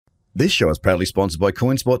This show is proudly sponsored by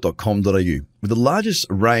coinspot.com.au, with the largest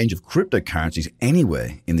range of cryptocurrencies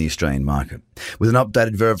anywhere in the Australian market. With an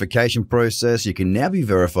updated verification process, you can now be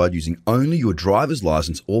verified using only your driver's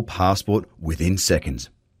license or passport within seconds.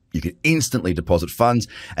 You can instantly deposit funds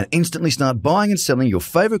and instantly start buying and selling your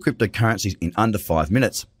favorite cryptocurrencies in under 5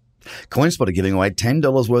 minutes. CoinSpot are giving away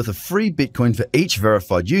 $10 worth of free Bitcoin for each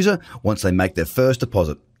verified user once they make their first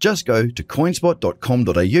deposit. Just go to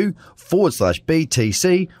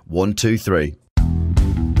coinspot.com.au/BTC123.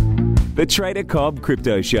 The Trader Cobb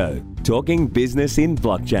Crypto Show, talking business in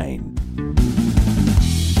blockchain.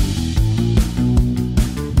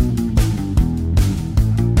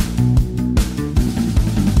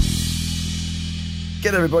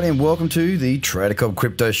 G'day everybody and welcome to the Trader Cobb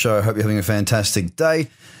Crypto Show. Hope you're having a fantastic day.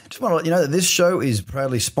 Just want to let you know that this show is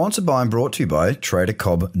proudly sponsored by and brought to you by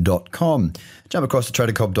TraderCobb.com. Jump across to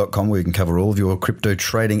TraderCobb.com where you can cover all of your crypto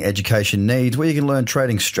trading education needs, where you can learn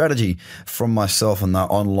trading strategy from myself and the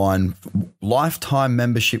online lifetime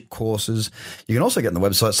membership courses. You can also get on the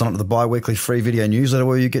website, sign up to the bi-weekly free video newsletter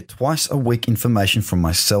where you get twice a week information from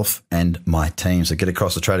myself and my team. So get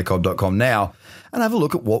across to TraderCobb.com now and have a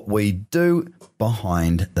look at what we do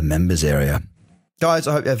behind the members area. Guys,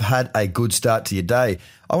 I hope you've had a good start to your day.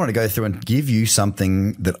 I want to go through and give you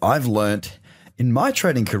something that I've learnt in my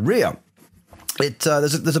trading career. There's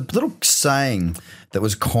a little saying that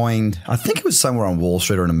was coined, I think it was somewhere on Wall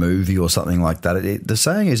Street or in a movie or something like that. The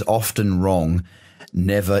saying is often wrong,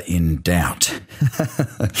 never in doubt.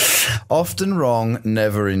 Often wrong,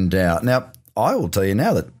 never in doubt. Now, I will tell you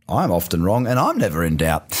now that I'm often wrong and I'm never in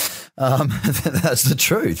doubt. That's the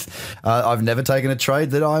truth. I've never taken a trade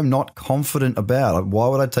that I'm not confident about. Why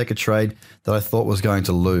would I take a trade that I thought was going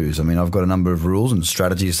to lose? I mean, I've got a number of rules and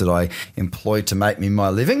strategies that I employ to make me my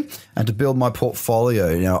living and to build my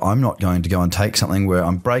portfolio. Now, I'm not going to go and take something where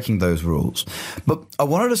I'm breaking those rules. But I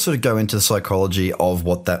wanted to sort of go into the psychology of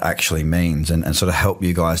what that actually means and sort of help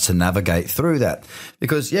you guys to navigate through that.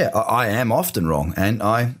 Because, yeah, I am often wrong and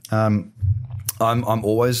I'm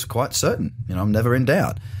always quite certain. I'm never in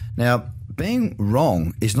doubt. Now, being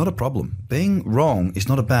wrong is not a problem. Being wrong is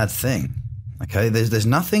not a bad thing. Okay, there's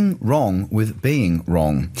nothing wrong with being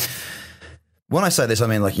wrong. When I say this, I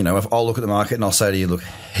mean if I'll look at the market and I'll say to you, look,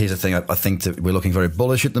 here's the thing. I think that we're looking very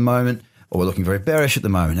bullish at the moment, or we're looking very bearish at the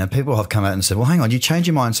moment. And people have come out and said, well, hang on, you change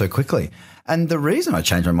your mind so quickly. And the reason I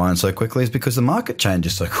change my mind so quickly is because the market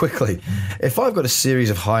changes so quickly. If I've got a series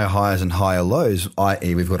of higher highs and higher lows,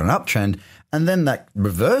 i.e. we've got an uptrend, and then that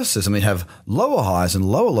reverses and we have lower highs and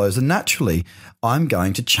lower lows, then naturally I'm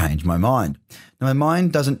going to change my mind. Now, my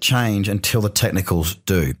mind doesn't change until the technicals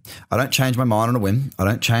do. I don't change my mind on a whim. I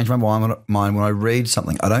don't change my mind when I read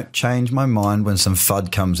something. I don't change my mind when some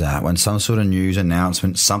FUD comes out, when some sort of news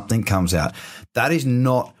announcement, something comes out. That is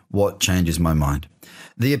not what changes my mind.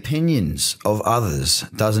 The opinions of others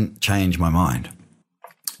doesn't change my mind.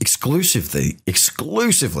 Exclusively,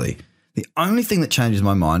 the only thing that changes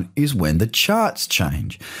my mind is when the charts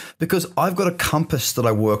change, because I've got a compass that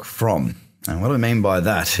I work from. And what I mean by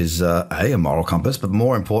that is a moral compass, but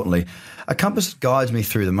more importantly, a compass that guides me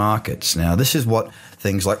through the markets. Now, this is what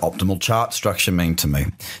things like optimal chart structure mean to me.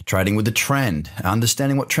 Trading with the trend,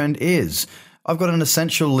 understanding what trend is. I've got an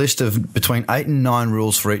essential list of between 8 and 9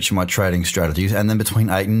 rules for each of my trading strategies, and then between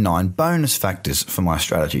 8 and 9 bonus factors for my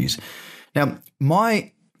strategies. Now,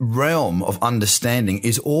 my realm of understanding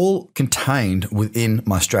is all contained within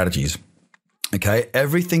my strategies. Okay,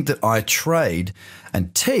 everything that I trade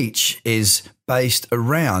and teach is based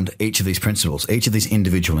around each of these principles, each of these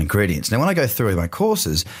individual ingredients. Now, when I go through my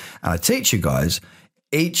courses and I teach you guys,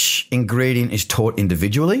 each ingredient is taught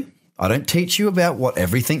individually. I don't teach you about what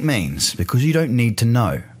everything means because you don't need to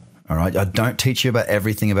know. All right, I don't teach you about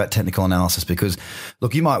everything about technical analysis because,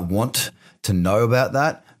 look, you might want to know about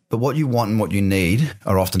that, but what you want and what you need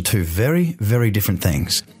are often two very, very different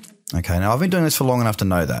things. Okay, now I've been doing this for long enough to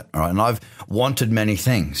know that, all right, and I've wanted many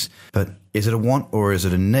things, but is it a want or is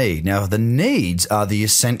it a need? Now, the needs are the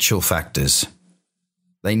essential factors.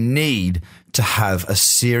 They need to have a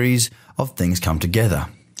series of things come together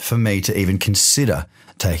for me to even consider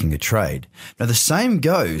taking a trade. Now, the same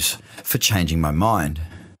goes for changing my mind.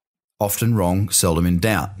 Often wrong, seldom in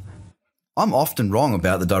doubt. I'm often wrong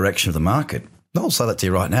about the direction of the market. I'll say that to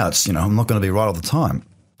you right now. I'm not going to be right all the time.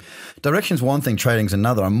 Direction's one thing, trading's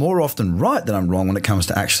another. I'm more often right than I'm wrong when it comes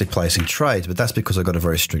to actually placing trades, but that's because I've got a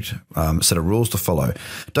very strict set of rules to follow.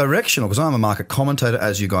 Directional, because I'm a market commentator,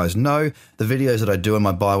 as you guys know. The videos that I do in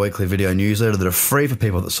my bi-weekly video newsletter that are free for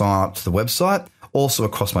people that sign up to the website, also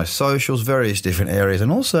across my socials, various different areas,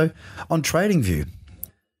 and also on TradingView.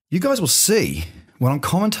 You guys will see when I'm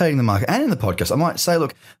commentating the market and in the podcast, I might say,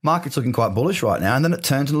 look, market's looking quite bullish right now, and then it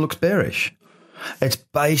turns and looks bearish. It's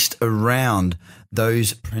based around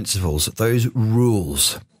those principles, those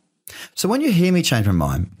rules. So when you hear me change my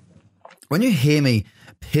mind, when you hear me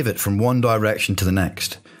pivot from one direction to the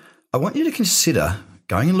next, I want you to consider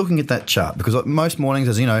going and looking at that chart, because most mornings,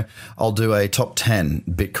 as you know, I'll do a top 10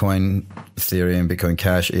 Bitcoin, Ethereum, Bitcoin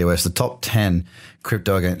Cash, EOS, the top 10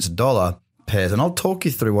 crypto against dollar pairs, and I'll talk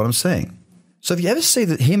you through what I'm seeing. So if you ever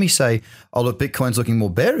hear me say, oh, look, Bitcoin's looking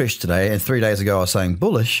more bearish today, and 3 days ago I was saying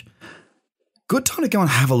bullish, good time to go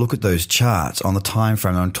and have a look at those charts on the time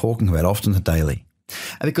frame that I'm talking about, often the daily.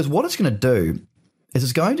 And because what it's going to do is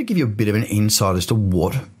it's going to give you a bit of an insight as to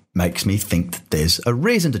what makes me think that there's a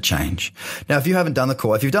reason to change. Now, if you haven't done the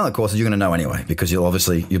course, if you've done the courses, you're going to know anyway, because you'll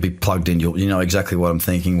be plugged in. You know exactly what I'm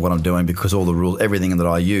thinking, what I'm doing, because all the rules, everything that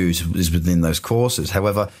I use is within those courses.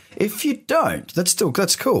 However, if you don't,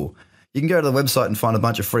 that's cool. You can go to the website and find a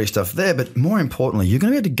bunch of free stuff there. But more importantly, you're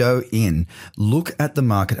going to be able to go in, look at the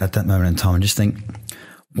market at that moment in time and just think,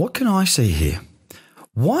 what can I see here?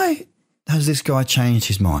 Why has this guy changed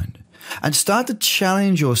his mind? And start to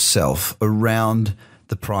challenge yourself around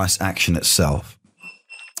the price action itself.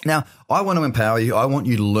 Now, I want to empower you. I want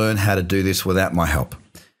you to learn how to do this without my help.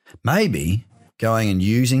 Maybe going and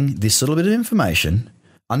using this little bit of information,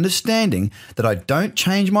 understanding that I don't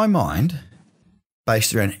change my mind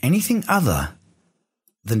based around anything other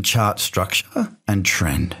than chart structure and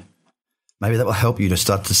trend. Maybe that will help you to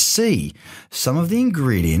start to see some of the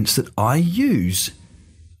ingredients that I use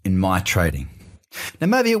in my trading. Now,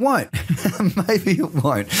 maybe it won't. Maybe it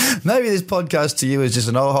won't. Maybe this podcast to you is just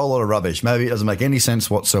a whole lot of rubbish. Maybe it doesn't make any sense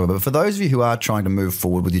whatsoever. But for those of you who are trying to move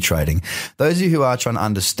forward with your trading, those of you who are trying to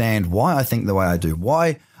understand why I think the way I do,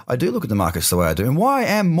 why I do look at the markets the way I do, and why I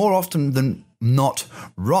am more often than not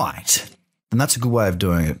right, then that's a good way of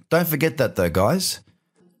doing it. Don't forget that though, guys.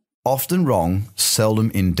 Often wrong,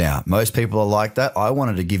 seldom in doubt. Most people are like that. I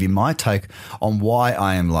wanted to give you my take on why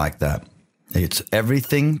I am like that. It's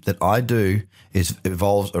everything that I do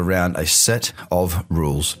evolves around a set of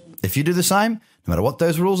rules. If you do the same, no matter what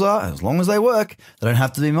those rules are, as long as they work, they don't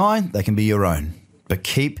have to be mine, they can be your own. But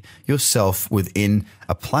keep yourself within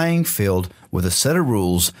a playing field with a set of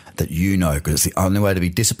rules that you know, because it's the only way to be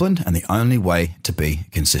disciplined and the only way to be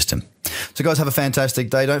consistent. So guys, have a fantastic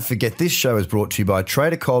day. Don't forget, this show is brought to you by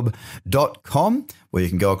TraderCobb.com, where you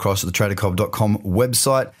can go across to the TraderCobb.com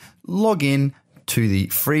website, log in to the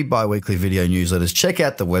free bi-weekly video newsletters. Check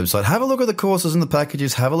out the website. Have a look at the courses and the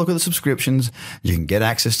packages. Have a look at the subscriptions. You can get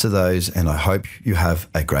access to those, and I hope you have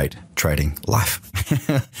a great trading life.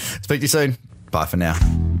 Speak to you soon. Bye for now.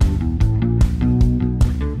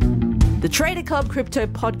 The Trader Cobb Crypto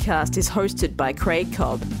Podcast is hosted by Craig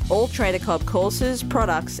Cobb. All Trader Cobb courses,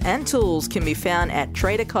 products, and tools can be found at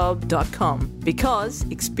TraderCobb.com, because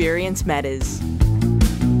experience matters.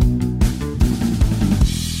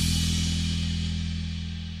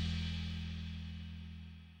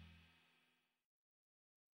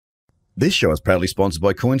 This show is proudly sponsored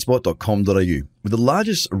by coinspot.com.au, with the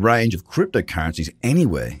largest range of cryptocurrencies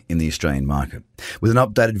anywhere in the Australian market. With an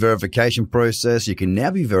updated verification process, you can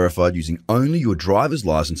now be verified using only your driver's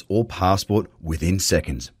license or passport within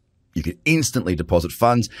seconds. You can instantly deposit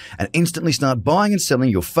funds and instantly start buying and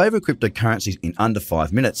selling your favorite cryptocurrencies in under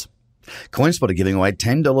 5 minutes. CoinSpot are giving away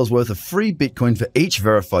 $10 worth of free Bitcoin for each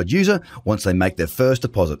verified user once they make their first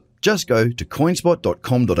deposit. Just go to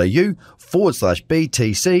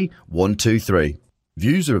coinspot.com.au/BTC123.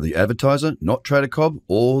 Views are of the advertiser, not Trader Cobb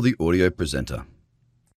or the audio presenter.